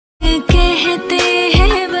कहते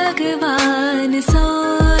हैं भगवान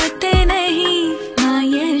सोते नहीं, माँ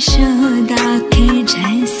यशोदा के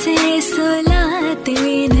जैसे सुलाते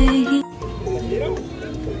नहीं।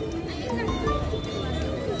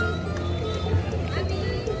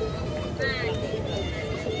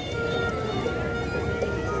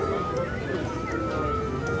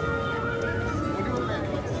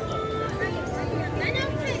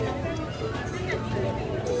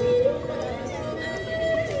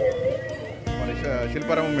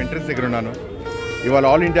 శిల్పారామం ఎంట్రన్స్ దగ్గర ఉన్నాను. ఇవాళ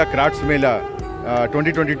ఆల్ ఇండియా క్రాఫ్ట్స్ మేళా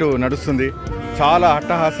 2022 నడుస్తుంది. చాలా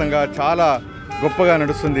అట్టహాసంగా చాలా గొప్పగా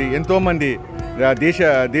నడుస్తుంది. ఎంతోమంది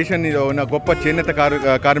దేశాన్ని ఉన్న గొప్ప చేనేత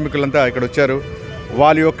కార్మికులంతా ఇక్కడ వచ్చారు.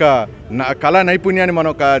 వాళ్ళ యొక్క కళా నైపుణ్యాన్ని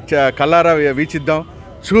మనం కళ్ళారా వీక్షిద్దాం,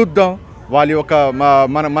 చూద్దాం. వాళ్ళ యొక్క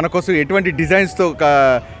మన కోసం ఎటువంటి డిజైన్స్తో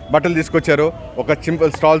బట్టలు తీసుకొచ్చారో ఒక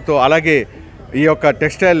సింపుల్ స్టాల్తో. అలాగే ఈ యొక్క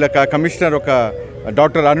టెక్స్టైల్ కమిషనర్ ఒక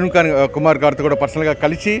డాక్టర్ అరుణ్ కుమార్ గారితో కూడా పర్సనల్గా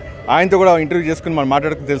కలిసి ఆయనతో కూడా ఇంటర్వ్యూ చేసుకుని మనం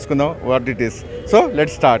మాట్లాడుకుని తెలుసుకుందాం what it is. So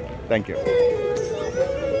let's start. Thank you.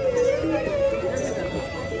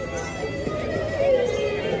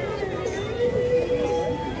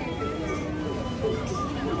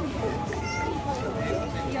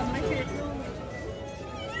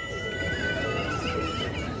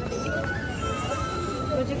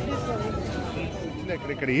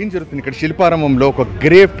 ఇక్కడ ఏం జరుగుతుంది? ఇక్కడ శిల్పారామంలో ఒక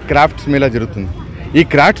గ్రేట్ క్రాఫ్ట్స్ మేళా జరుగుతుంది. ఈ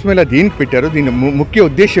క్రాఫ్ట్స్ మేళా దేనికి పెట్టారు? దీని ముఖ్య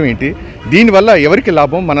ఉద్దేశం ఏంటి? దీనివల్ల ఎవరికి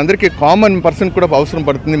లాభం? మనందరికీ కామన్ పర్సన్ కూడా అవసరం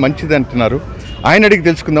పడుతుంది, మంచిది అంటున్నారు. ఆయన అడిగి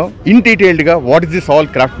తెలుసుకుందాం ఇన్ డీటెయిల్డ్గా what is this all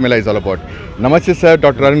craft Mela is all about. నమస్తే సార్,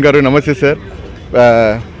 డాక్టర్ అరుణ్ గారు. నమస్తే సార్.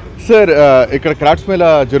 సార్, ఇక్కడ క్రాఫ్ట్స్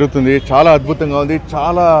మేళా జరుగుతుంది, చాలా అద్భుతంగా ఉంది,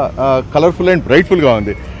 చాలా కలర్ఫుల్ అండ్ బ్రైట్ఫుల్గా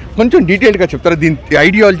ఉంది. కొంచెం డీటెయిల్డ్గా చెప్తారా? దీని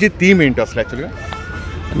ఐడియాలజీ, థీమ్ ఏంటి అసలు యాక్చువల్గా?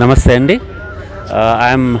 నమస్తే అండి. I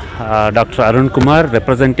am Dr. Arun Kumar,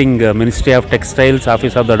 representing Ministry of Textiles,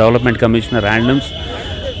 Office of the Development Commissioner, Handlooms.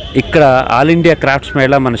 ఇక్కడ ఆల్ ఇండియా క్రాఫ్ట్స్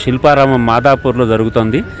మేళా మన శిల్పారామం మాదాపూర్లో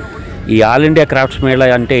జరుగుతుంది. ఈ ఆల్ ఇండియా క్రాఫ్ట్స్ మేళా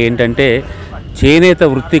అంటే ఏంటంటే చేనేత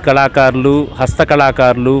వృత్తి కళాకారులు, హస్త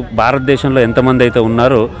కళాకారులు భారతదేశంలో ఎంతమంది అయితే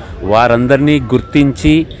ఉన్నారో వారందరినీ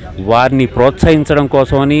గుర్తించి వారిని ప్రోత్సహించడం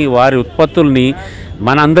కోసమని, వారి ఉత్పత్తుల్ని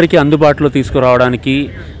మనందరికీ అందుబాటులో తీసుకురావడానికి,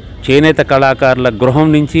 చేనేత కళాకారుల గృహం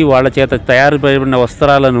నుంచి వాళ్ళ చేత తయారు చేయబడిన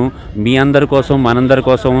వస్త్రాలను మీ అందరి కోసం, మనందరి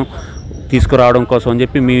కోసం తీసుకురావడం కోసం అని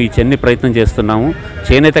చెప్పి మేము ఈ చెన్ని ప్రయత్నం చేస్తున్నాము.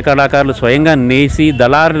 చేనేత కళాకారులు స్వయంగా నేసి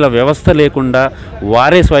దళారుల వ్యవస్థ లేకుండా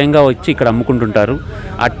వారే స్వయంగా వచ్చి ఇక్కడ అమ్ముకుంటుంటారు.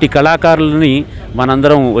 అట్టి కళాకారులని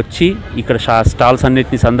మనందరం వచ్చి ఇక్కడ స్టాల్స్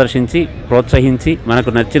అన్నిటిని సందర్శించి ప్రోత్సహించి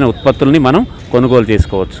మనకు నచ్చిన ఉత్పత్తుల్ని మనం కొనుగోలు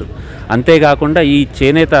చేసుకోవచ్చు. అంతేకాకుండా ఈ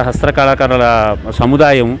చేనేత హస్తకళాకారుల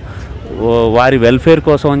సముదాయం వారి వెల్ఫేర్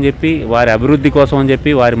కోసం అని చెప్పి, వారి అభివృద్ధి కోసం అని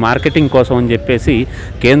చెప్పి, వారి మార్కెటింగ్ కోసం అని చెప్పేసి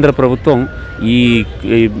కేంద్ర ప్రభుత్వం ఈ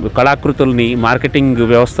కళాకృతుల్ని మార్కెటింగ్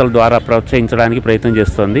వ్యవస్థల ద్వారా ప్రోత్సహించడానికి ప్రయత్నం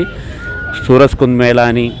చేస్తోంది. సూరజ్ కుంద్ మేళా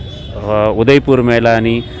అని, ఉదయ్పూర్ మేళా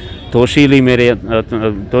అని,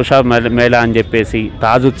 తోషా మేళా అని చెప్పేసి,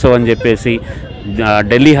 తాజ్ ఉత్సవ్ అని చెప్పేసి,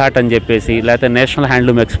 ఢిల్లీ హాట్ అని చెప్పేసి, లేకపోతే national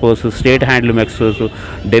handloom expos, state handloom expos,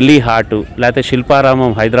 Delhi hot, లేకపోతే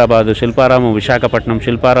శిల్పారామం హైదరాబాదు, శిల్పారామం విశాఖపట్నం,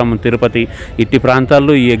 శిల్పారామం తిరుపతి, ఇట్టి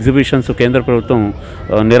ప్రాంతాల్లో ఈ ఎగ్జిబిషన్స్ కేంద్ర ప్రభుత్వం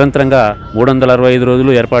నిరంతరంగా 365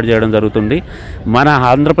 రోజులు ఏర్పాటు చేయడం జరుగుతుంది. మన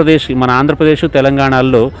ఆంధ్రప్రదేశ్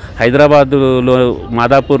తెలంగాణలో హైదరాబాదులో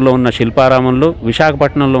మాదాపూర్లో ఉన్న శిల్పారామంలో,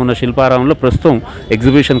 విశాఖపట్నంలో ఉన్న శిల్పారామంలో ప్రస్తుతం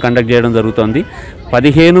ఎగ్జిబిషన్ కండక్ట్ చేయడం జరుగుతుంది.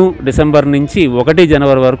 15 డిసెంబర్ నుంచి 1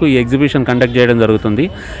 జనవరి వరకు ఈ ఎగ్జిబిషన్ కండక్ట్ చేయడం జరుగుతుంది.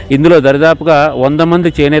 ఇందులో దరిదాపుగా 100 మంది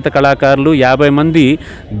చేనేత కళాకారులు, 50 మంది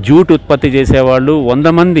జూట్ ఉత్పత్తి చేసేవాళ్ళు,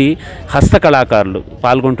 100 మంది హస్త కళాకారులు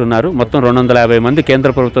పాల్గొంటున్నారు. మొత్తం 250 మంది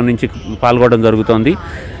కేంద్ర ప్రభుత్వం నుంచి పాల్గొనడం జరుగుతుంది.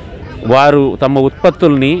 వారు తమ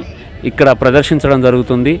ఉత్పత్తుల్ని ఇక్కడ ప్రదర్శించడం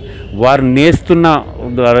జరుగుతుంది. వారు నేస్తున్న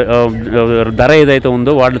ధర ఏదైతే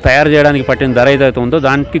ఉందో, వాళ్ళు తయారు చేయడానికి పట్టిన ధర ఏదైతే ఉందో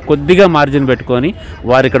దానికి కొద్దిగా మార్జిన్ పెట్టుకొని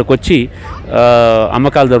వారు ఇక్కడికి వచ్చి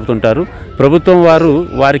అమ్మకాలు జరుపుతుంటారు. ప్రభుత్వం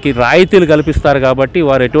వారికి రాయితీలు కల్పిస్తారు కాబట్టి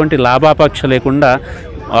వారు ఎటువంటి లాభాపేక్ష లేకుండా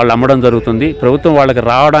వాళ్ళు అమ్మడం జరుగుతుంది. ప్రభుత్వం వాళ్ళకి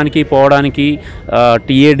రావడానికి, పోవడానికి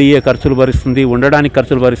టీఏడిఏ ఖర్చులు భరిస్తుంది, ఉండడానికి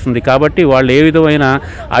ఖర్చులు భరిస్తుంది. కాబట్టి వాళ్ళు ఏ విధమైన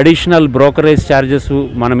అడిషనల్ బ్రోకరేజ్ ఛార్జెస్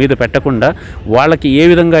మన మీద పెట్టకుండా వాళ్ళకి ఏ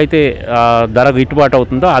విధంగా అయితే ధర గిట్టుబాటు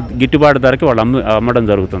అవుతుందో ఆ గిట్టుబాటు ధరకి వాళ్ళు అమ్మడం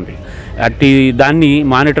జరుగుతుంది. అట్టి దాన్ని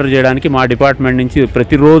మానిటర్ చేయడానికి మా డిపార్ట్మెంట్ నుంచి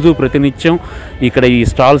ప్రతిరోజు ప్రతినిత్యం ఇక్కడ ఈ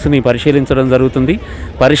స్టాల్స్ని పరిశీలించడం జరుగుతుంది.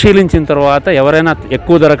 పరిశీలించిన తర్వాత ఎవరైనా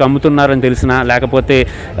ఎక్కువ ధరకు అమ్ముతున్నారని తెలిసినా, లేకపోతే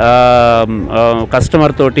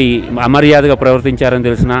కస్టమర్ తోటి అమర్యాదగా ప్రవర్తించారని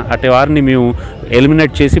తెలిసినా అట్టి వారిని మేము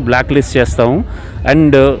ఎలిమినేట్ చేసి బ్లాక్ లిస్ట్ చేస్తాము.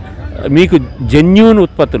 అండ్ మీకు జెన్యూన్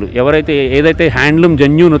ఉత్పత్తులు ఎవరైతే ఏదైతే హ్యాండ్లూమ్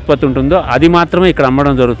జెన్యూన్ ఉత్పత్తి ఉంటుందో అది మాత్రమే ఇక్కడ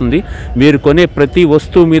అమ్మడం జరుగుతుంది. మీరు కొనే ప్రతి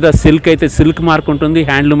వస్తువు మీద సిల్క్ అయితే సిల్క్ మార్క్ ఉంటుంది,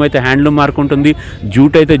 హ్యాండ్లూమ్ అయితే హ్యాండ్లూమ్ మార్క్ ఉంటుంది,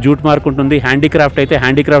 జూట్ అయితే జూట్ మార్క్ ఉంటుంది, హ్యాండీక్రాఫ్ట్ అయితే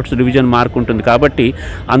హ్యాండీక్రాఫ్ట్స్ డివిజన్ మార్క్ ఉంటుంది. కాబట్టి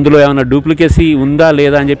అందులో ఏమైనా డూప్లికేసీ ఉందా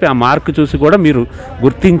లేదా అని చెప్పి ఆ మార్క్ చూసి కూడా మీరు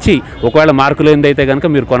గుర్తించి, ఒకవేళ మార్కు లేనిదైతే కనుక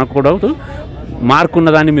మీరు కొనకూడదు. మార్క్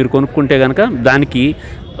ఉన్నదాన్ని మీరు కొనుక్కుంటే కనుక దానికి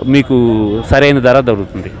మీకు సరైన ధర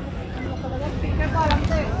దొరుకుతుంది.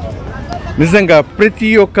 నిజంగా ప్రతి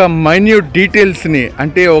ఒక్క మైన్యూట్ డీటెయిల్స్ని,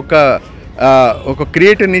 అంటే ఒక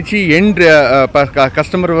క్రియేటర్ నుంచి ఎండ్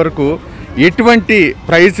కస్టమర్ వరకు ఎటువంటి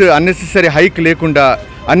ప్రైస్ అన్నెసెసరీ హైక్ లేకుండా,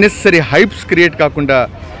 అన్నెసెసరీ హైప్స్ క్రియేట్ కాకుండా,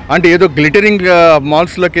 అంటే ఏదో గ్లిటరింగ్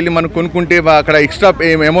మాల్స్లోకి వెళ్ళి మనం కొనుక్కుంటే అక్కడ ఎక్స్ట్రా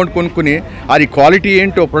అమౌంట్ కొనుక్కుని అది క్వాలిటీ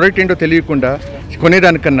ఏంటో ప్రొడక్ట్ ఏంటో తెలియకుండా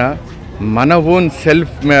కొనేదానికన్నా మన own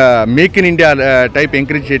self make in India type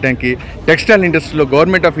encourage చేయడానికి టెక్స్టైల్ ఇండస్ట్రీలో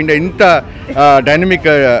గవర్నమెంట్ ఆఫ్ ఇండియా ఇంత డైనమిక్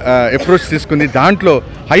అప్రోచ్ తీసుకుంది. దాంట్లో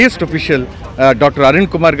highest official doctor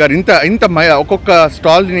Arun Kumar గారు ఇంత ఒక్కొక్క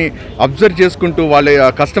స్టాల్ని అబ్జర్వ్ చేసుకుంటూ వాళ్ళ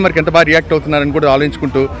కస్టమర్కి ఎంత బాగా రియాక్ట్ అవుతున్నారని కూడా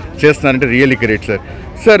ఆలోచించుకుంటూ చేస్తున్నారంటే రియల్లీ గ్రేట్ సార్.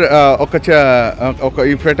 సార్ ఒక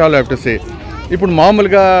if at all have to say, ఇప్పుడు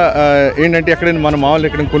మామూలుగా ఏంటంటే ఎక్కడైనా మనం మామూలు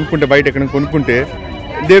ఎక్కడైనా కొనుక్కుంటే, బయట ఎక్కడైనా కొనుక్కుంటే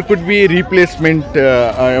there could be replacement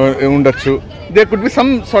ఉండొచ్చు, there could be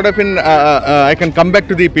some sort of I can come back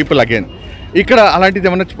to the people again. ఇక్కడ అలాంటిది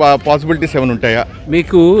ఏమైనా పాసిబిలిటీస్ ఏమైనా ఉంటాయా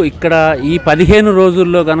మీకు? ఇక్కడ ఈ 15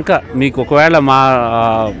 రోజుల్లో కనుక మీకు ఒకవేళ మా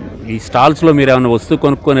ఈ స్టాల్స్లో మీరు ఏమైనా వస్తువు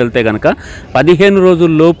కొనుక్కొని వెళ్తే కనుక 15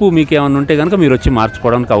 రోజుల లోపు మీకు ఏమైనా ఉంటే కనుక మీరు వచ్చి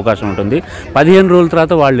మార్చుకోవడానికి అవకాశం ఉంటుంది. 15 రోజుల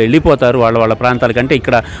తర్వాత వాళ్ళు వెళ్ళిపోతారు వాళ్ళ ప్రాంతాలకి. అంటే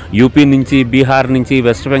ఇక్కడ యూపీ నుంచి, బీహార్ నుంచి,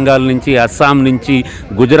 వెస్ట్ బెంగాల్ నుంచి, అస్సాం నుంచి,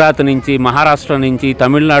 గుజరాత్ నుంచి, మహారాష్ట్ర నుంచి,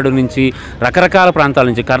 తమిళనాడు నుంచి, రకరకాల ప్రాంతాల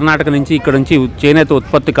నుంచి, కర్ణాటక నుంచి ఇక్కడ నుంచి చేనేత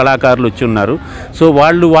ఉత్పత్తి కళాకారులు వచ్చి ఉన్నారు. సో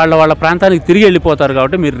వాళ్ళు వాళ్ళ ప్రాంతానికి తిరిగి వెళ్ళిపోతారు.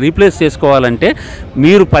 కాబట్టి మీరు రీప్లేస్ చేసుకోవాలంటే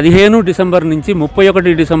మీరు 15 డిసెంబర్ నుంచి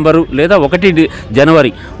 31 డిసెంబరు లేదా 1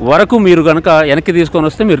 జనవరి వరకు మీరు కనుక వెనక్కి తీసుకొని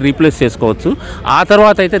వస్తే మీరు రీప్లేస్ చేసుకోవచ్చు. ఆ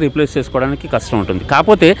తర్వాత అయితే రీప్లేస్ చేసుకోవడానికి కష్టం ఉంటుంది.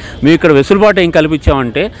 కాకపోతే మేము ఇక్కడ వెసులుబాటు ఏం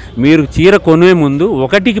కల్పించామంటే, మీరు చీర కొనే ముందు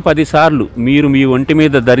 1కి 10 సార్లు మీరు మీ ఒంటి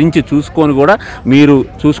మీద ధరించి చూసుకొని కూడా మీరు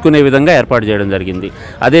చూసుకునే విధంగా ఏర్పాటు చేయడం జరిగింది.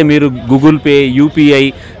 అదే మీరు గూగుల్ పే, యూపీఐ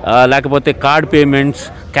లేకపోతే కార్డ్ పేమెంట్స్,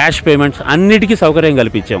 క్యాష్ పేమెంట్స్ అన్నిటికీ సౌకర్యం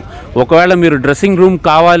కల్పించాం. ఒకవేళ మీరు డ్రెస్సింగ్ రూమ్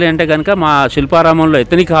కావాలి అంటే కనుక మా శిల్పారామంలో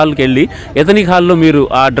ఎథనిక్ హాల్కి వెళ్ళి ఎథనిక్ హాల్లో మీరు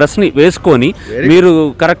ఆ డ్రెస్ని వేసుకొని మీరు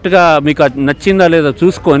కరెక్ట్గా మీకు నచ్చిందా లేదా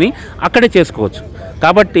చూసుకొని అక్కడే చేసుకోవచ్చు.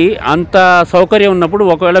 కాబట్టి అంత సౌకర్యం ఉన్నప్పుడు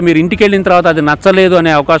ఒకవేళ మీరు ఇంటికి వెళ్ళిన తర్వాత అది నచ్చలేదు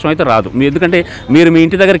అనే అవకాశం అయితే రాదు. ఎందుకంటే మీరు మీ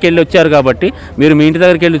ఇంటి దగ్గరికి వెళ్ళి వచ్చారు కాబట్టి, మీరు మీ ఇంటి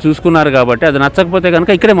దగ్గరికి వెళ్ళి చూసుకున్నారు కాబట్టి అది నచ్చకపోతే కనుక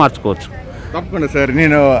ఇక్కడే మార్చుకోవచ్చు. తప్పకుండా సార్.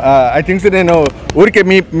 నేను ఐ థింక్ నేను ఊరికే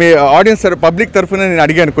మీ ఆడియన్స్ పబ్లిక్ తరఫున నేను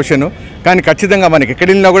అడిగాను క్వశ్చన్, కానీ ఖచ్చితంగా మనకి ఎక్కడ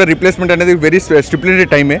వెళ్ళినా కూడా రీప్లేస్మెంట్ అనేది వెరీ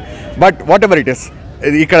స్టిపులేటెడ్ టైమే. But what ever it is,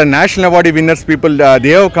 ఇక్కడ national award winners people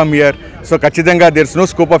they have come here. So ఖచ్చితంగా there is no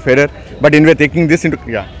scope of error. But in way taking this into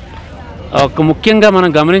ఒక ముఖ్యంగా మనం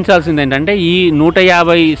గమనించాల్సింది ఏంటంటే, ఈ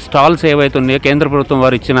 150 స్టాల్స్ ఏవైతే ఉన్నాయో కేంద్ర ప్రభుత్వం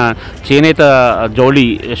వారు ఇచ్చిన చేనేత జౌళి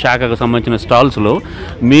శాఖకు సంబంధించిన స్టాల్స్లో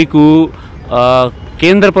మీకు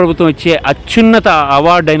కేంద్ర ప్రభుత్వం ఇచ్చే అత్యున్నత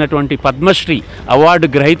అవార్డు అయినటువంటి పద్మశ్రీ అవార్డు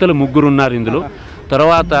గ్రహీతలు 3 ఉన్నారు ఇందులో.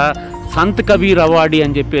 తర్వాత సంత్ కబీర్ అవార్డు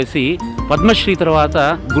అని చెప్పేసి పద్మశ్రీ తర్వాత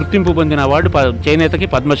గుర్తింపు పొందిన అవార్డు చేనేతకి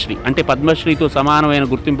పద్మశ్రీ, అంటే పద్మశ్రీతో సమానమైన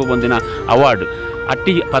గుర్తింపు పొందిన అవార్డు.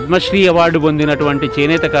 అట్టి పద్మశ్రీ అవార్డు పొందినటువంటి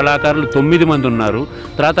చేనేత కళాకారులు 9 మంది ఉన్నారు.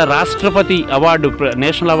 తర్వాత రాష్ట్రపతి అవార్డు,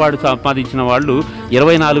 నేషనల్ అవార్డు సంపాదించిన వాళ్ళు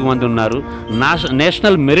 24 మంది ఉన్నారు.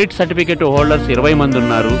 నేషనల్ మెరిట్ సర్టిఫికేట్ హోల్డర్స్ 20 మంది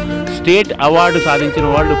ఉన్నారు. స్టేట్ అవార్డు సాధించిన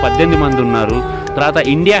వాళ్ళు 18 మంది ఉన్నారు. తర్వాత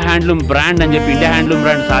ఇండియా హ్యాండ్లూమ్ బ్రాండ్ అని చెప్పి ఇండియా హ్యాండ్లూమ్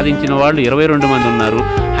బ్రాండ్ సాధించిన వాళ్ళు 22 మంది ఉన్నారు.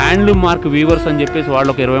 హ్యాండ్లూమ్ మార్క్ వీవర్స్ అని చెప్పేసి వాళ్ళు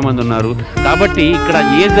ఒక 20 మంది ఉన్నారు. కాబట్టి ఇక్కడ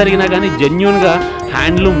ఏది జరిగినా కానీ జెన్యూన్గా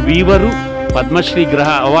handloom వీవరు, Padmashri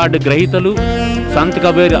award గ్రహీతలు, Sant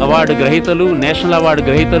Kabir award గ్రహీతలు, national award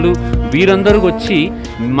గ్రహీతలు వీరందరూ వచ్చి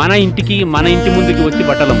మన ఇంటి ముందుకి వచ్చి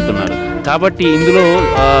బట్టలు అమ్ముతున్నారు. కాబట్టి ఇందులో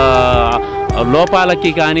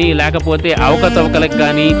లోపాలకి కానీ లేకపోతే అవకతవకలకు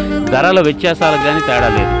కానీ ధరల వ్యత్యాసాలకు కానీ తేడా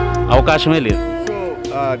లేదు, అవకాశమే లేదు.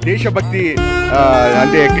 దేశభక్తి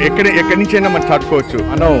అంటే ఎక్కడి నుంచైనా మనం చాటుకోవచ్చు.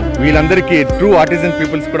 మనం వీళ్ళందరికీ ట్రూ ఆర్టిజన్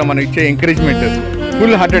పీపుల్స్ కూడా మనం ఇచ్చే ఎంకరేజ్మెంట్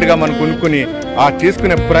ఫుల్ హార్టెడ్గా మనం కొనుక్కొని ఆ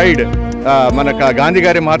చేసుకునే ప్రైడ్, మన గాంధీ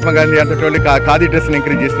గారి, మహాత్మా గాంధీ అంతటి ఖాదీ డ్రెస్ని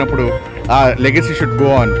ఎంకరేజ్ చేసినప్పుడు ఆ legacy should go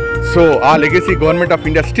on. So ఆ legacy government of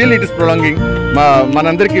India still it is prolonging.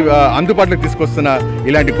 మనందరికీ అందుబాటులోకి తీసుకొస్తున్న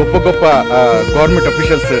ఇలాంటి గొప్ప గవర్నమెంట్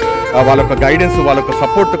అఫీషియల్స్ వాళ్ళ యొక్క గైడెన్స్, వాళ్ళ యొక్క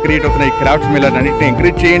సపోర్ట్తో క్రియేట్ అవుతున్న ఈ క్రాఫ్ట్స్ మేళా అన్నింటినీ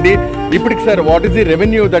ఎంకరేజ్ చేయండి. ఇప్పటికి sir what is the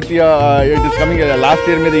revenue that it is coming? Last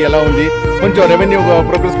year మీద ఎలా ఉంది? కొంచెం రెవెన్యూ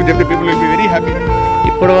ప్రోగ్రెస్కి చెప్తే people will be very happy.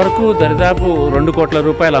 ఇప్పటి వరకు దరిదాపు 2 కోట్ల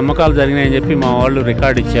రూపాయల అమ్మకాలు జరిగినాయని చెప్పి మా వాళ్ళు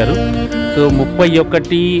రికార్డు ఇచ్చారు. సో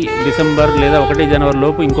 31 డిసెంబర్ లేదా 1 జనవరి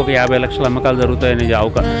లోపు ఇంకొక 50 లక్షల అమ్మకాలు జరుగుతాయనే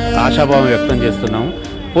ఆశాభావం వ్యక్తం చేస్తున్నాము.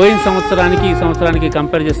 పోయిన సంవత్సరానికి ఈ సంవత్సరానికి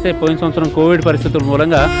కంపేర్ చేస్తే పోయిన సంవత్సరం కోవిడ్ పరిస్థితుల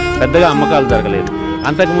మూలంగా పెద్దగా అమ్మకాలు జరగలేదు.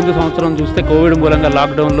 అంతకుముందు సంవత్సరం చూస్తే కోవిడ్ మూలంగా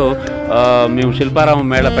లాక్డౌన్లో మేము శిల్పారామం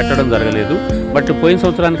మేళ పెట్టడం జరగలేదు. బట్ పోయిన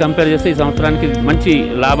సంవత్సరానికి కంపేర్ చేస్తే ఈ సంవత్సరానికి మంచి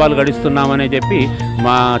లాభాలు గడిస్తున్నామని చెప్పి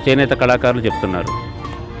మా చేనేత కళాకారులు చెప్తున్నారు.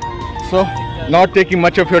 So not taking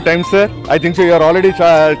much of your time sir. I think so you're already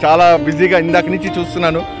చాలా బిజీగా ఇందాక నుంచి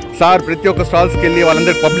చూస్తున్నాను సార్ ప్రతి ఒక్క స్టాల్స్కి వెళ్ళి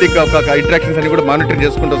వాళ్ళందరూ పబ్లిక్ ఒక ఇంటరాక్షన్స్ అని కూడా మానిటర్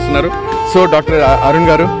చేసుకుంటూ వస్తున్నారు. సో డాక్టర్ అరుణ్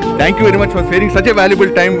గారు, thank you very much for sparing such a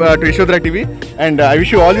valuable time to Yashodhara TV and I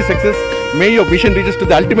wish you all the success. May your vision reaches to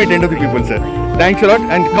the ultimate end of the people, sir. Thanks a lot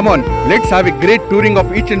and come on, let's have a great touring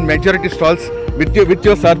of each and majority stalls with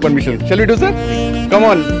your sir permission. Shall we do, sir? Come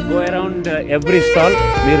on. Go around every stall.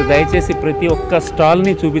 మీరు దయచేసి ప్రతి ఒక్క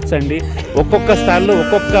స్టాల్ని చూపించండి. ఒక్కొక్క స్టాల్లో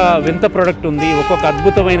ఒక్కొక్క వింత product ఉంది, ఒక్కొక్క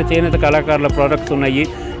అద్భుతమైన చేనేత కళాకారుల ప్రోడక్ట్స్ ఉన్నాయి.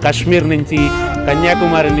 కాశ్మీర్ నుంచి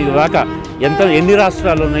కన్యాకుమారి దాకా ఎన్ని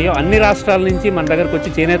రాష్ట్రాలు ఉన్నాయో అన్ని రాష్ట్రాల నుంచి మన దగ్గరకు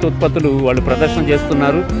వచ్చి చేనేత ఉత్పత్తులు వాళ్ళు ప్రదర్శన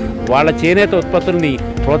చేస్తున్నారు. వాళ్ళ చేనేత ఉత్పత్తుల్ని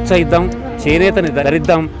ప్రోత్సహిద్దాం, చేనేతని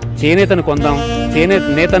ధరిద్దాం, చేనేతను కొందాం, చేనేత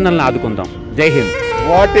నేతన్నల్ని ఆదుకుందాం. జై Hind.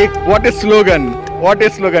 What a slogan, what a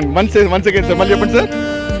slogan. Once again sir, మళ్ళీ చెప్పండి సార్.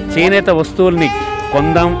 చేనేత వస్తువుల్ని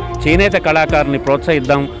కొందాం, చేనేత కళాకారుని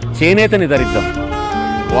ప్రోత్సహిద్దాం, చేనేతని ధరిద్దాం.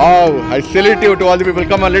 Wow, I salute you to all the people.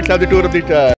 Come on, let's have the tour of the